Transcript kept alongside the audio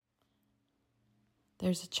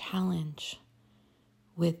There's a challenge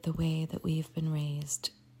with the way that we've been raised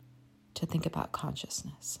to think about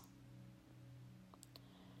consciousness.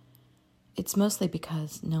 It's mostly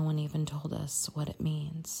because no one even told us what it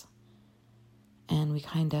means, and we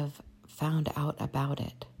kind of found out about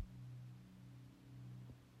it.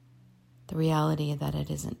 The reality that it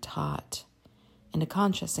isn't taught in a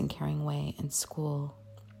conscious and caring way in school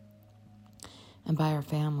and by our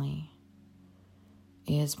family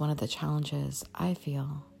is one of the challenges I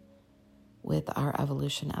feel with our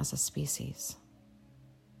evolution as a species.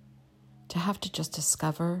 To have to just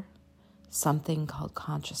discover something called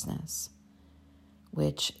consciousness,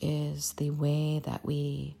 which is the way that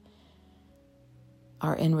we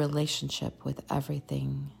are in relationship with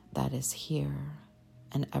everything that is here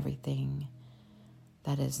and everything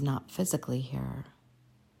that is not physically here.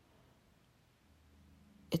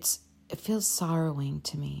 It feels sorrowing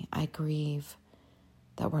to me. I grieve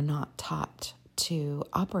that we're not taught to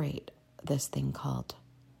operate this thing called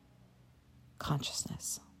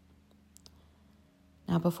consciousness.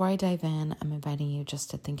 Now, before I dive in, I'm inviting you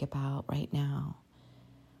just to think about right now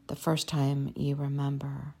the first time you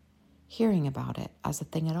remember hearing about it as a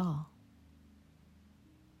thing at all.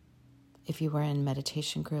 If you were in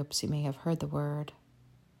meditation groups, you may have heard the word.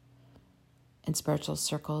 In spiritual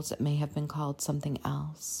circles, it may have been called something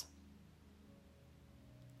else.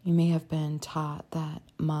 You may have been taught that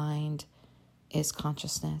mind is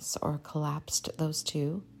consciousness or collapsed those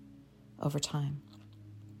two over time.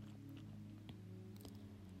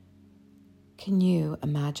 Can you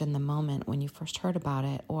imagine the moment when you first heard about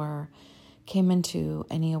it or came into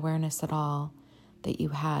any awareness at all that you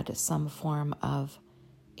had some form of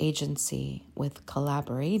agency with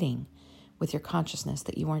collaborating with your consciousness,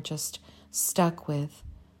 that you weren't just stuck with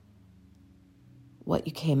what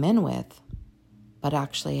you came in with, but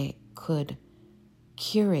actually could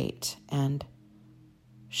curate and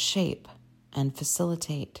shape and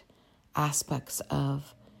facilitate aspects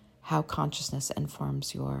of how consciousness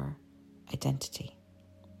informs your identity?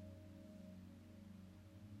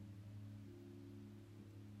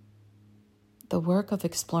 The work of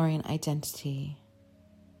exploring identity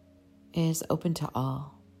is open to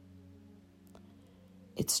all.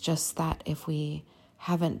 It's just that if we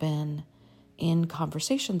haven't been in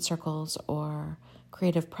conversation circles or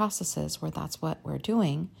creative processes where that's what we're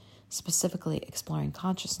doing, specifically exploring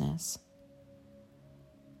consciousness,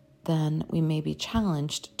 then we may be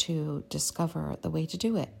challenged to discover the way to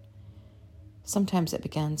do it. Sometimes it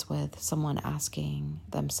begins with someone asking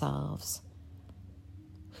themselves,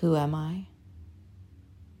 who am I?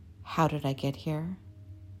 How did I get here?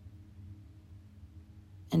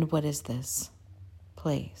 And what is this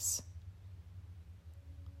place?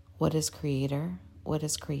 What is creator? What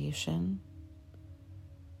is creation?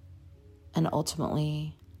 And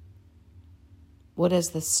ultimately, what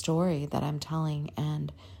is this story that I'm telling?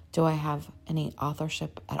 And do I have any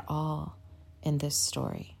authorship at all in this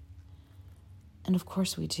story? And of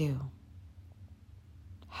course we do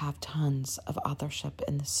have tons of authorship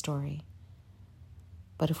in this story.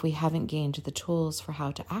 But if we haven't gained the tools for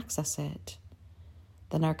how to access it,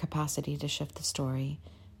 then our capacity to shift the story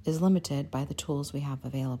is limited by the tools we have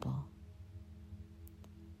available.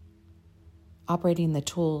 Operating the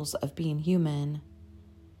tools of being human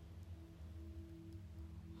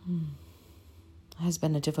has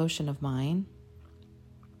been a devotion of mine.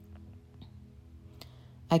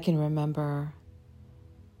 I can remember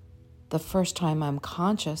the first time I'm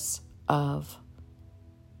conscious of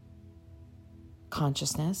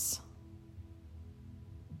consciousness,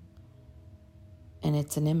 and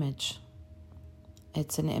it's an image.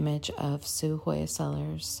 It's an image of Sue Hoya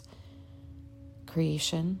Seller's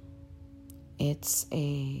creation. It's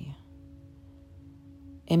a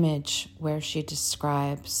image where she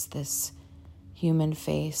describes this human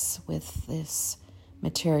face with this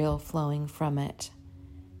material flowing from it,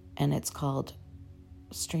 and it's called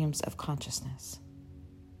Streams of Consciousness.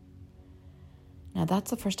 Now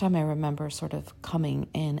that's the first time I remember sort of coming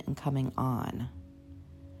in and coming on.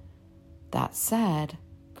 That said,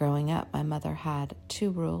 growing up, my mother had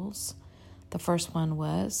 2 rules. The first one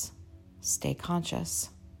was stay conscious.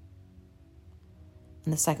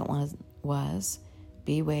 And the second one was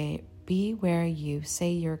be where you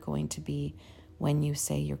say you're going to be when you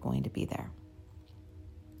say you're going to be there.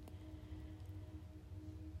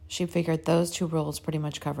 She figured those 2 rules pretty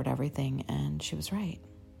much covered everything, and she was right.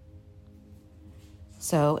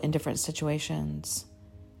 So in different situations,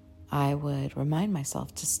 I would remind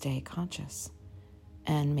myself to stay conscious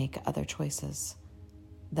and make other choices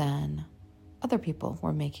than other people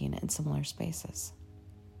were making in similar spaces.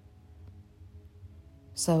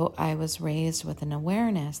 So I was raised with an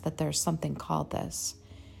awareness that there's something called this.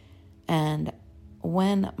 And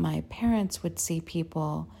when my parents would see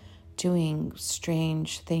people doing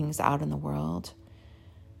strange things out in the world,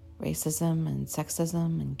 racism and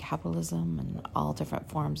sexism and capitalism and all different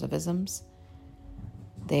forms of isms,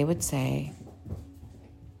 they would say,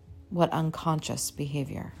 what unconscious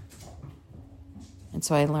behavior? And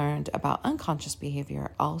so I learned about unconscious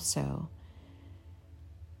behavior also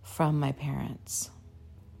from my parents.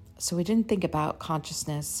 So we didn't think about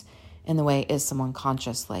consciousness in the way, is someone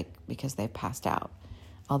conscious, like because they've passed out?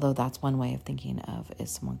 Although that's one way of thinking of,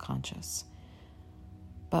 is someone conscious?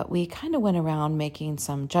 But we kind of went around making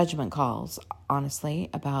some judgment calls, honestly,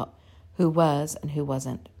 about who was and who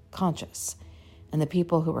wasn't conscious. And the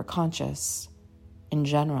people who were conscious, in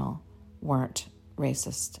general, weren't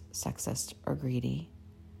racist, sexist, or greedy.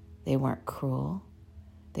 They weren't cruel.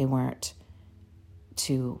 They weren't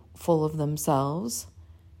too full of themselves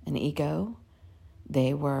and ego.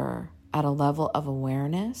 They were at a level of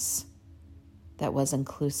awareness that was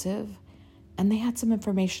inclusive, and they had some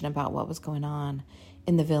information about what was going on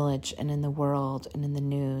in the village and in the world and in the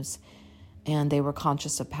news, and they were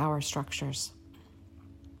conscious of power structures.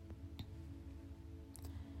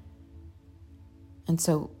 And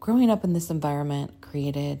so growing up in this environment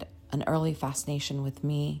created an early fascination with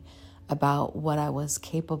me about what I was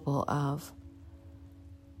capable of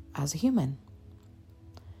as a human.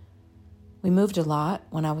 We moved a lot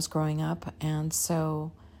when I was growing up, and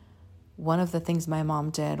so one of the things my mom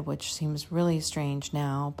did, which seems really strange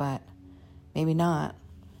now, but maybe not,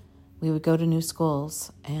 we would go to new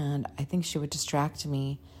schools, and I think she would distract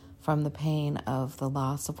me from the pain of the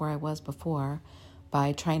loss of where I was before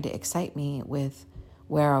by trying to excite me with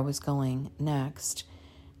where I was going next.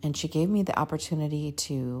 And she gave me the opportunity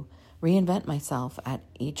to reinvent myself at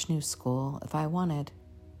each new school if I wanted.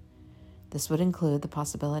 This would include the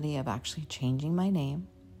possibility of actually changing my name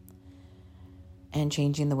and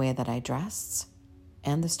changing the way that I dressed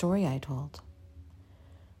and the story I told.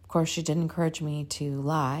 Of course, she didn't encourage me to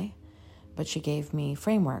lie, but she gave me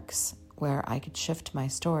frameworks where I could shift my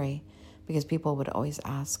story because people would always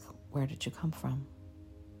ask, where did you come from?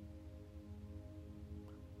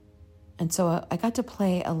 And so I got to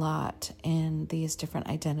play a lot in these different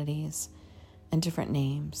identities and different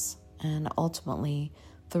names, and ultimately,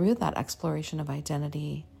 through that exploration of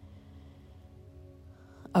identity,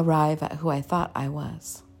 arrive at who I thought I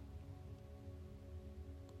was.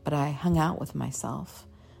 But I hung out with myself.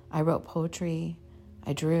 I wrote poetry,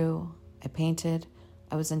 I drew, I painted,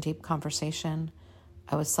 I was in deep conversation,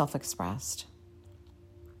 I was self-expressed.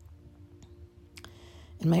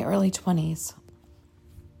 In my early 20s,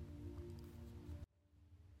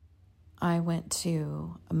 I went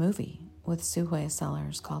to a movie with Sue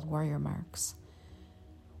Hoya-Sellers called Warrior Marks,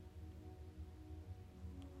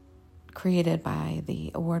 created by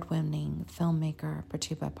the award-winning filmmaker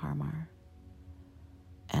Pratibha Parmar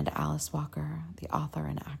and Alice Walker, the author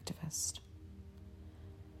and activist.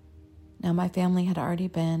 Now, my family had already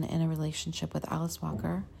been in a relationship with Alice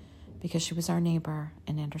Walker because she was our neighbor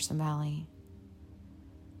in Anderson Valley.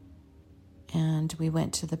 And we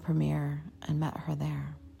went to the premiere and met her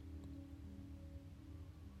there.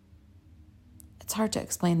 It's hard to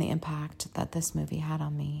explain the impact that this movie had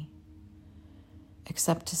on me,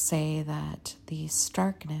 except to say that the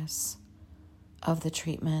starkness of the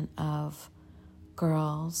treatment of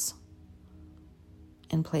girls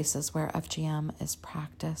in places where FGM is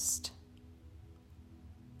practiced,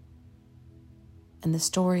 and the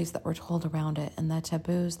stories that were told around it, and the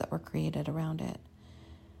taboos that were created around it,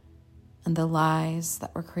 and the lies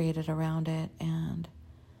that were created around it, and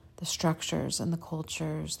the structures and the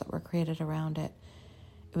cultures that were created around it.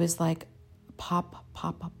 It was like pop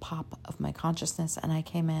of my consciousness, and I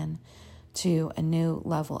came in to a new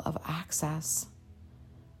level of access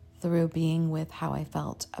through being with how I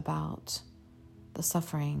felt about the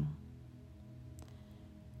suffering.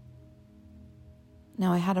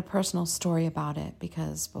 Now, I had a personal story about it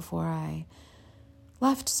because before I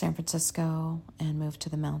left San Francisco and moved to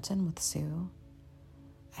the mountain with Sue,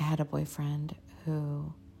 I had a boyfriend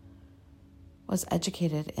who was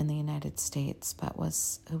educated in the United States, but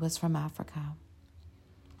who was from Africa.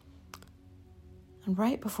 And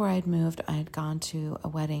right before I'd moved, I had gone to a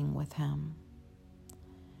wedding with him.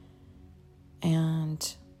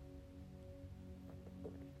 And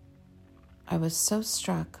I was so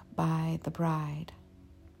struck by the bride.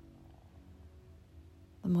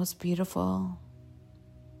 The most beautiful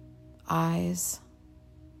eyes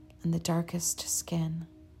and the darkest skin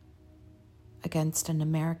against an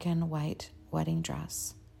American white wedding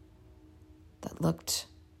dress that looked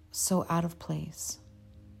so out of place.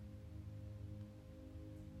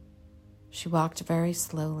 She walked very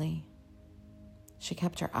slowly. She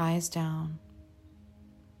kept her eyes down.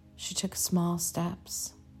 She took small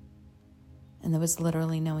steps, and there was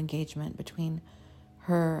literally no engagement between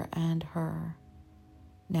her and her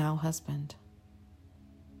now husband.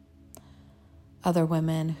 Other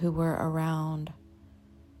women who were around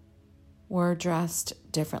were dressed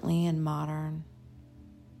differently and modern,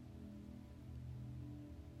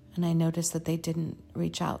 and I noticed that they didn't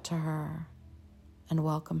reach out to her and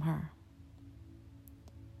welcome her.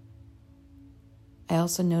 I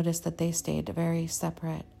also noticed that they stayed very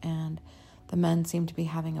separate, and the men seemed to be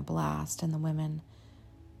having a blast, and the women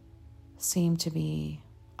seemed to be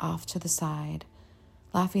off to the side,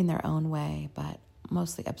 laughing their own way, but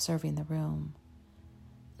mostly observing the room.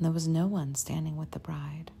 And there was no one standing with the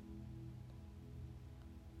bride.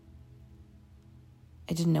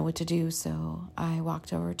 I didn't know what to do, so I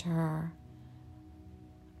walked over to her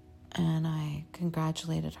and I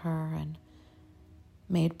congratulated her and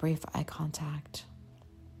made brief eye contact.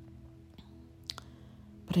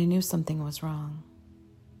 But I knew something was wrong.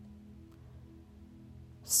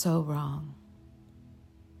 So wrong.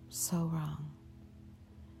 So wrong.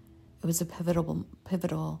 It was a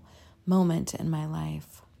pivotal moment in my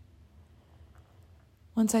life.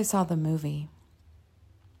 Once I saw the movie,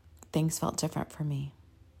 things felt different for me.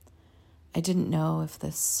 I didn't know if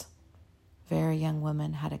this very young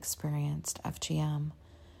woman had experienced FGM,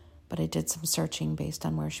 but I did some searching based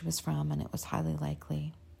on where she was from, and it was highly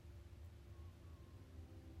likely.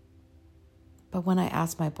 But when I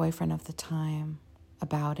asked my boyfriend of the time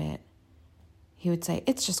about it, he would say,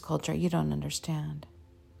 "It's just culture, you don't understand."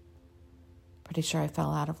 Pretty sure I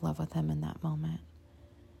fell out of love with him in that moment.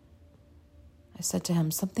 I said to him,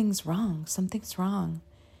 something's wrong.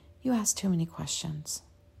 You ask too many questions.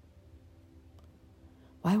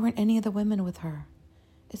 Why weren't any of the women with her?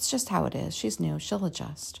 It's just how it is. She's new. She'll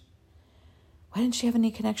adjust. Why didn't she have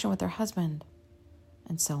any connection with her husband?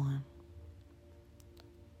 And so on.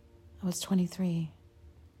 I was 23.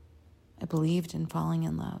 I believed in falling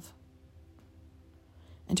in love.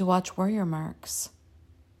 And to watch Warrior Marks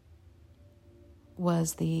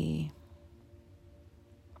was the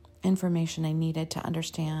information I needed to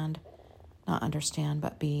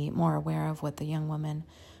but be more aware of what the young woman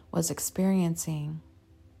was experiencing.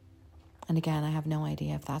 And again, I have no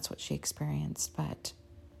idea if that's what she experienced, but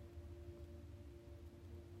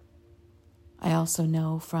I also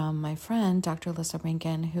know from my friend, Dr. Lissa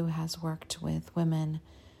Rankin, who has worked with women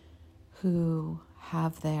who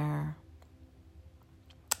have their,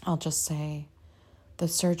 I'll just say, the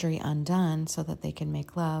surgery undone so that they can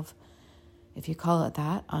make love, if you call it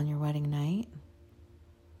that, on your wedding night,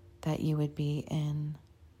 that you would be in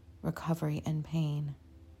recovery and pain.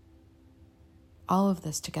 All of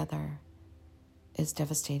this together is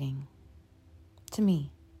devastating to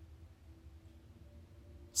me.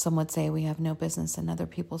 Some would say we have no business in other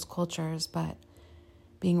people's cultures, but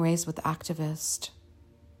being raised with activists,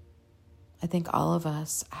 I think all of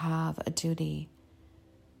us have a duty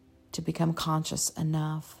to become conscious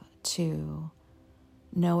enough to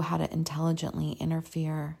know how to intelligently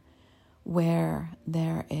interfere where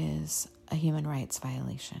there is a human rights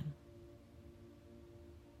violation.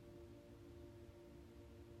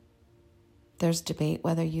 There's debate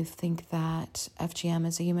whether you think that FGM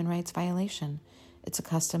is a human rights violation. It's a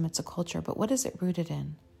custom, it's a culture, but what is it rooted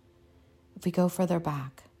in? If we go further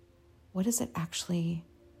back, what is it actually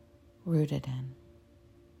rooted in?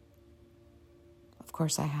 Of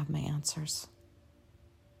course, I have my answers.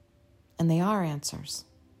 And they are answers.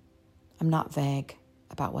 I'm not vague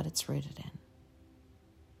about what it's rooted in.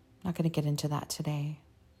 I'm not going to get into that today.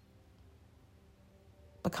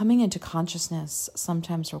 But coming into consciousness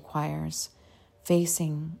sometimes requires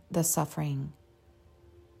facing the suffering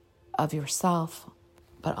of yourself,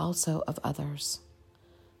 but also of others,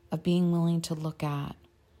 of being willing to look at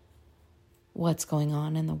what's going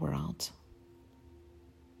on in the world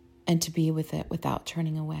and to be with it without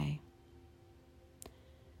turning away.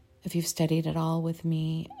 If you've studied at all with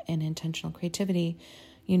me in intentional creativity,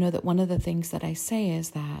 you know that one of the things that I say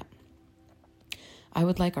is that I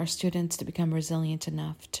would like our students to become resilient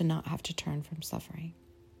enough to not have to turn from suffering,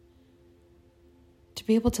 to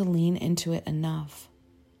be able to lean into it enough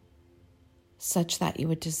such that you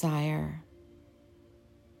would desire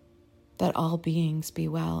that all beings be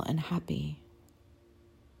well and happy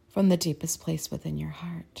from the deepest place within your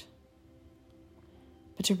heart.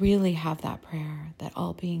 But to really have that prayer that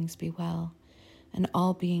all beings be well and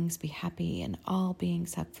all beings be happy and all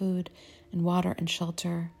beings have food and water and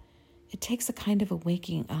shelter, it takes a kind of a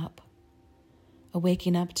waking up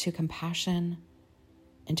to compassion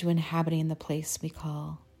and to inhabiting the place we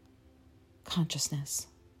call consciousness.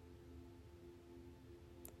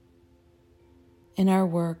 In our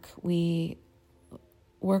work, we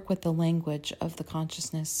work with the language of the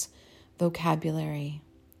consciousness vocabulary.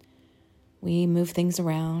 We move things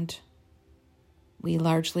around. We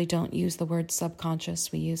largely don't use the word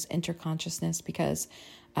subconscious. We use interconsciousness because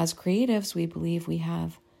as creatives, we believe we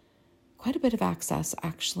have quite a bit of access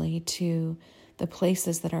actually to the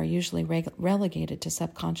places that are usually relegated to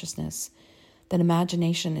subconsciousness. That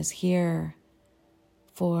imagination is here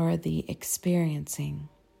for the experiencing.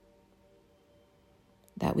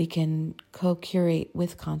 That we can co-curate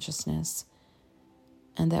with consciousness,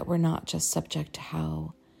 and that we're not just subject to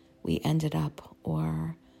how we ended up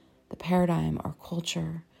or the paradigm or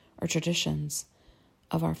culture or traditions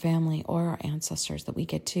of our family or our ancestors, that we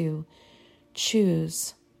get to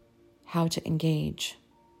choose how to engage.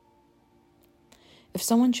 If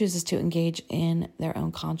someone chooses to engage in their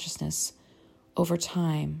own consciousness over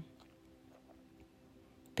time,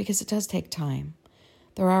 because it does take time,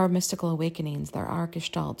 there are mystical awakenings, there are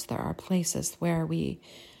gestalts, there are places where we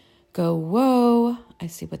go, whoa, I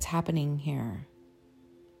see what's happening here.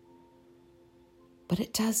 But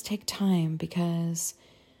it does take time because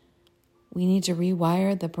we need to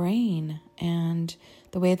rewire the brain and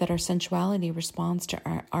the way that our sensuality responds to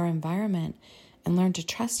our environment, and learn to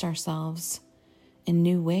trust ourselves in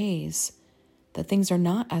new ways, that things are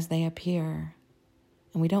not as they appear.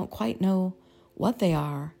 And we don't quite know what they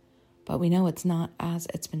are, but we know it's not as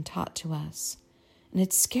it's been taught to us. And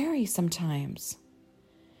it's scary sometimes.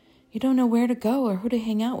 You don't know where to go or who to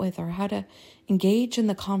hang out with or how to engage in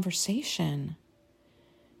the conversation.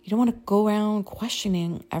 You don't want to go around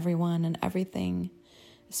questioning everyone and everything,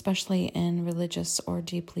 especially in religious or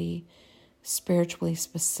deeply spiritually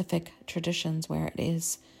specific traditions where it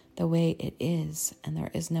is the way it is and there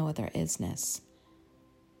is no other isness.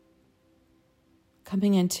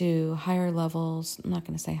 Coming into higher levels, I'm not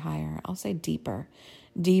going to say higher, I'll say deeper,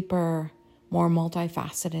 more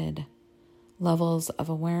multifaceted levels of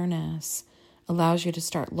awareness allows you to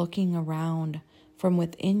start looking around from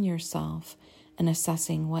within yourself and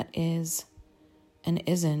assessing what is and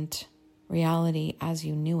isn't reality as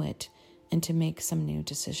you knew it, and to make some new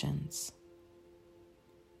decisions.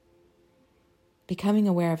 Becoming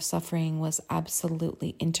aware of suffering was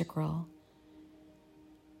absolutely integral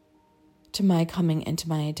to my coming into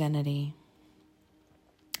my identity.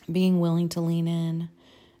 Being willing to lean in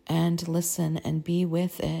and listen and be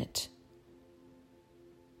with it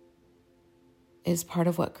is part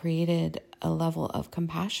of what created a level of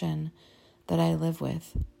compassion that I live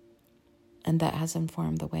with, and that has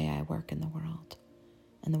informed the way I work in the world,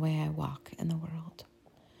 and the way I walk in the world,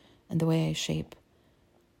 and the way I shape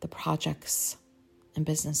the projects and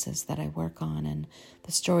businesses that I work on, and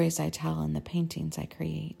the stories I tell, and the paintings I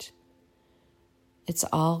create. It's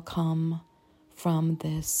all come from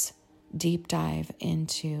this deep dive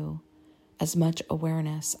into as much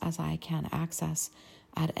awareness as I can access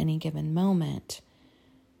at any given moment.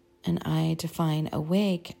 And I define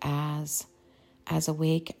awake as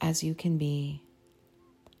awake as you can be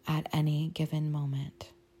at any given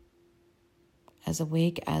moment. As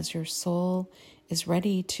awake as your soul is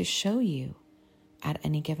ready to show you at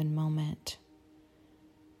any given moment.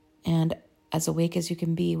 And as awake as you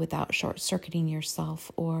can be without short-circuiting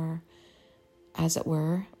yourself or, as it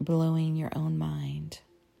were, blowing your own mind.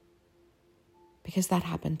 Because that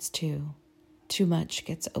happens too. Too much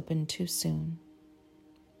gets opened too soon.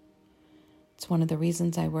 It's one of the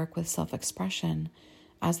reasons I work with self-expression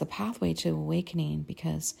as the pathway to awakening,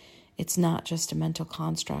 because it's not just a mental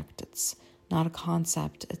construct. It's not a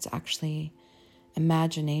concept. It's actually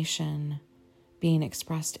imagination being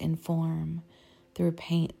expressed in form, through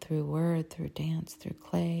paint, through word, through dance, through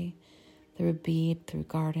clay, through a bead, through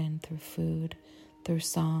garden, through food, through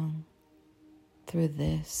song, through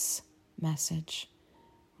this message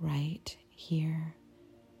right here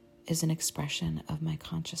is an expression of my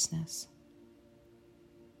consciousness.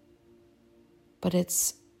 But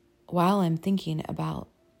it's while I'm thinking about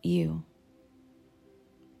you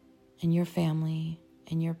and your family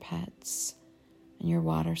and your pets and your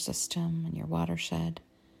water system and your watershed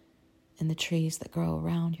and the trees that grow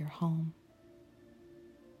around your home.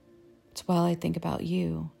 It's while I think about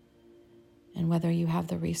you and whether you have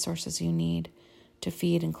the resources you need to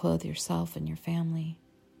feed and clothe yourself and your family,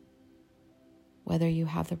 whether you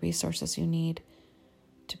have the resources you need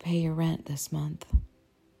to pay your rent this month,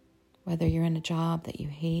 whether you're in a job that you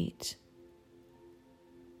hate,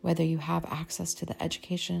 whether you have access to the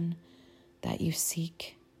education that you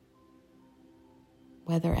seek,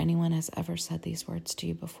 whether anyone has ever said these words to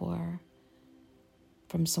you before,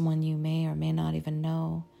 from someone you may or may not even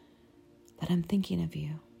know, that I'm thinking of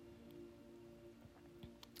you.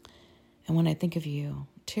 And when I think of you,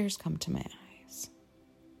 tears come to my eyes.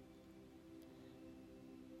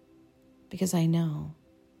 because I know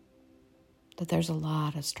that there's a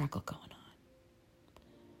lot of struggle going on.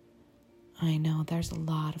 I know there's a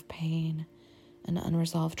lot of pain and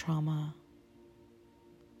unresolved trauma.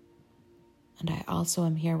 And I also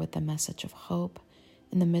am here with the message of hope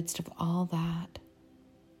in the midst of all that.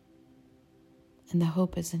 And the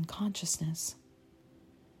hope is in consciousness,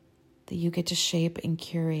 that you get to shape and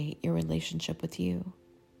curate your relationship with you.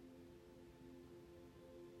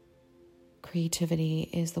 Creativity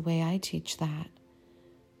is the way I teach that,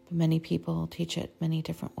 but many people teach it many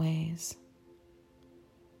different ways.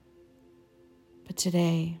 But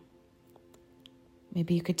today,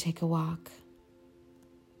 maybe you could take a walk.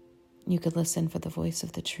 You could listen for the voice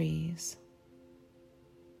of the trees.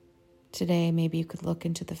 Today, maybe you could look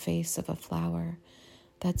into the face of a flower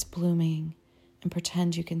that's blooming and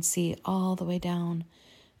pretend you can see all the way down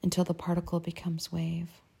until the particle becomes wave.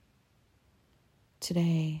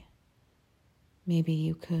 Today, maybe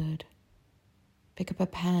you could pick up a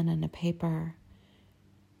pen and a paper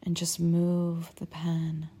and just move the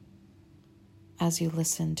pen as you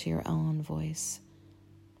listen to your own voice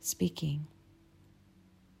speaking.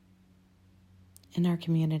 In our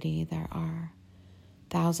community, there are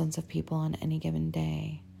thousands of people on any given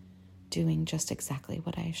day doing just exactly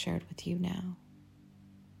what I shared with you now.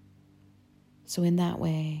 So in that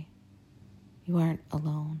way, you aren't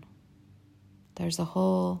alone. There's a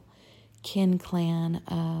whole kin clan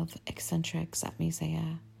of eccentrics at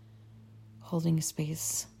Musea holding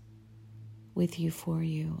space with you, for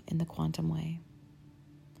you, in the quantum way.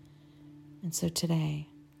 And so today,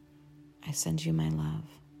 I send you my love.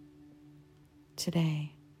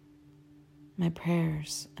 Today, my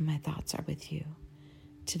prayers and my thoughts are with you.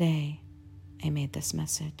 Today, I made this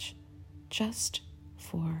message just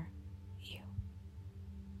for